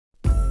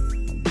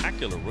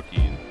spectacular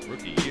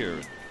rookie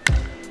year.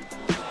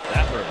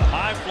 That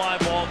high fly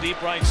ball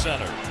deep right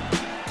center.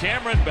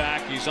 Cameron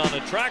back. He's on the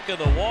track of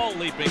the wall,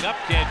 leaping up,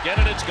 can't get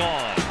it. It's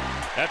gone.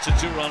 That's a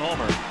 2-run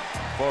homer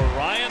for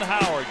Ryan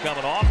Howard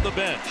coming off the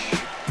bench.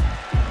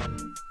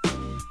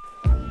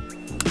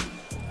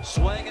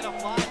 Swing and a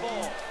fly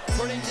ball.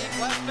 Pretty deep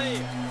left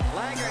field.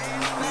 Langer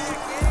hands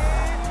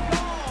back and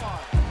gone.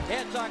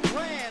 It's a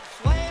grand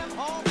slam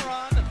home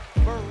run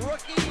for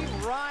rookie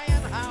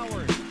Ryan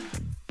Howard.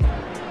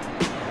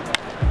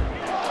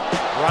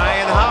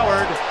 Ryan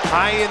Howard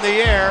high in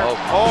the air.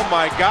 Oh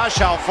my gosh,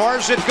 how far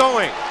is it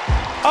going?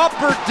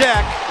 Upper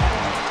deck,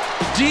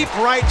 deep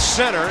right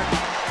center.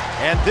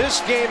 And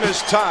this game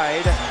is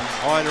tied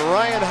on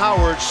Ryan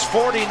Howard's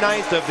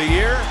 49th of the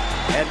year.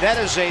 And that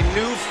is a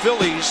new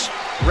Phillies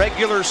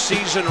regular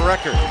season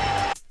record.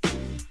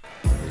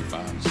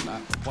 Rebound's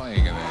not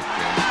playing in that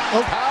game.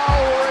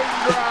 Powering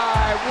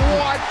drive.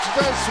 Watch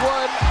this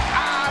one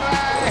out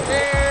of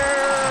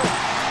here.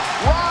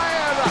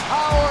 Ryan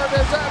Howard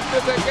has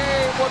ended the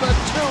game with a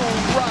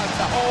 2-run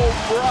home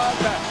run.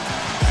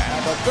 And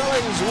the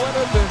Phillies win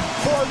it in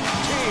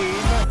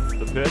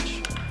 14. The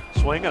pitch.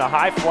 Swing and a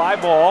high fly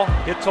ball.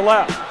 Hit to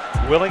left.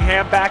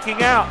 Willingham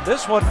backing out.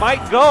 This one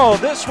might go.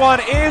 This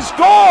one is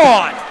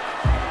gone.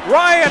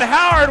 Ryan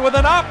Howard with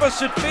an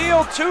opposite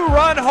field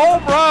 2-run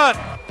home run.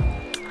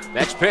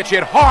 Next pitch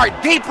hit hard,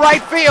 deep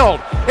right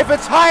field. If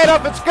it's high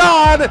enough, it's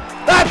gone.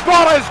 That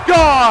ball is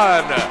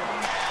gone.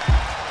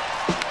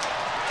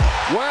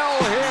 Well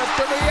hit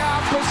to the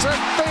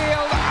opposite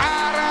field.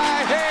 Out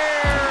of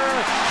here.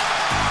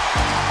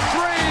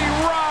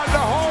 3-run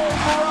home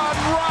run,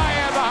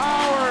 Ryan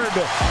Howard.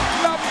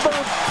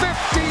 Number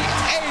 58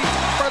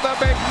 for the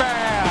big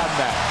man.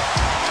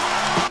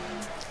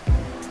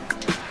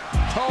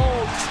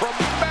 Oh,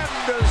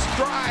 tremendous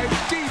drive,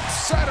 deep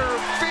center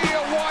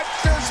field. Watch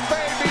this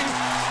baby,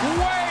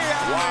 way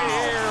out of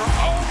here,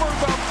 over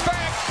the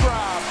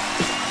backdrop.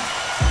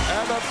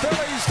 And the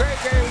Phillies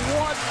take a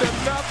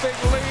 1-0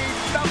 lead.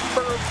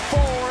 Number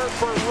 4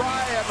 for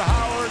Ryan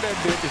Howard, and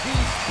did he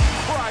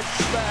crush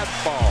that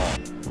ball?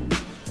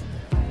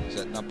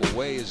 Setting up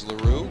away is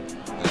LaRue.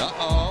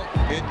 Uh-oh,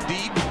 hit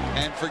deep,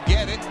 and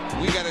forget it.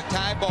 We got a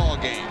tie ball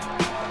game.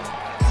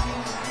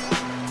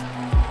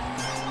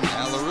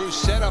 Now LaRue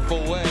set up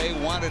away,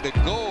 wanted to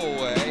go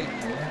away.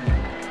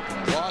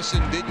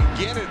 Lawson didn't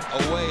get it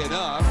away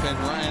enough, and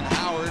Ryan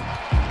Howard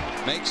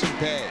makes him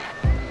pay.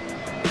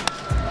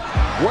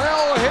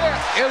 Well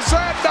hit. Is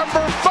that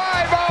number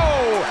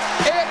 5-0?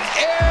 It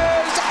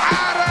is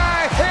out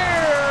of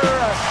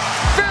here.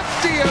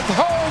 50th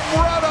home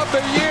run of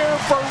the year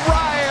for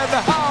Ryan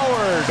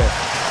Howard.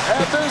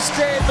 And this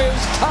game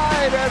is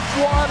tied at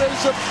 1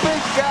 as a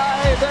big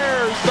guy.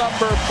 There's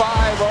number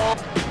 5-0.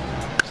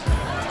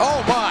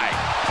 Oh my.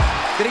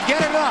 Did he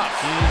get enough?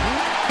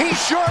 He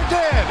sure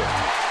did.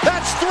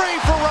 That's 3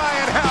 for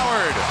Ryan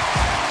Howard.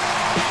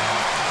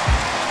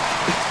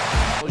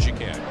 As you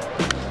can.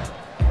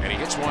 And he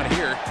hits one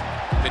here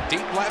to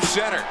deep left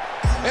center.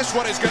 This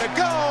one is going to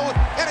go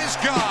and is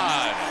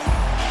gone.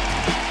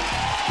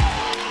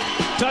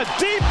 To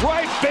deep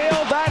right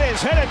field. That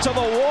is headed to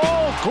the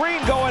wall.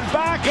 Green going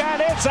back,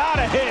 and it's out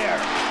of here.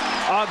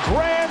 A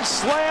grand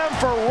slam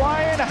for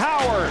Ryan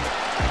Howard.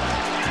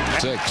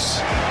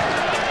 6.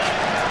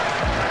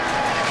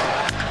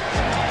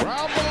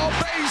 Ground ball,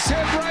 base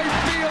hit right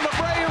field.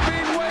 Abreu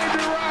being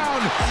waved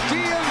around.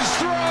 Diaz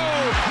throw,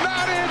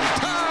 not in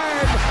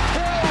time.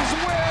 Bills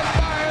win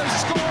by a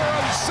score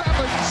of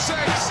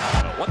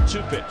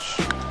 7-6. 1-2 pitch.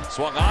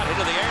 Swung on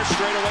into the air,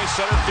 straightaway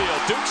center field.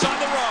 Duke's on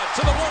the run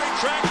to the warning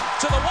track,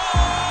 to the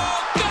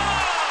wall.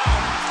 Gone!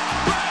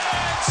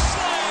 Grand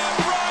slam,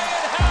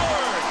 Ryan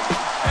Howard,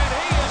 and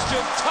he has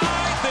just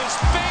tied this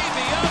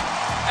baby up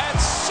at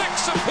 6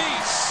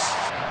 apiece.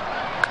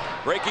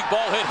 Breaking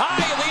ball hit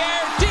high in the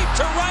air, deep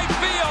to right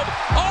field.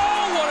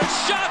 Oh, what a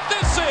shot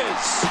this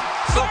is!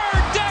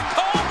 Third deck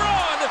home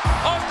run,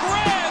 a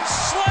grand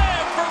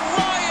slam for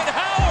Ryan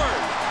Howard.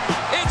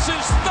 It's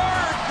his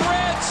 3rd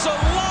grand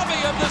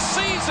salami of the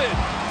season,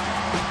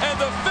 and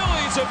the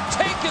Phillies have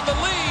taken the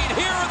lead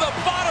here in the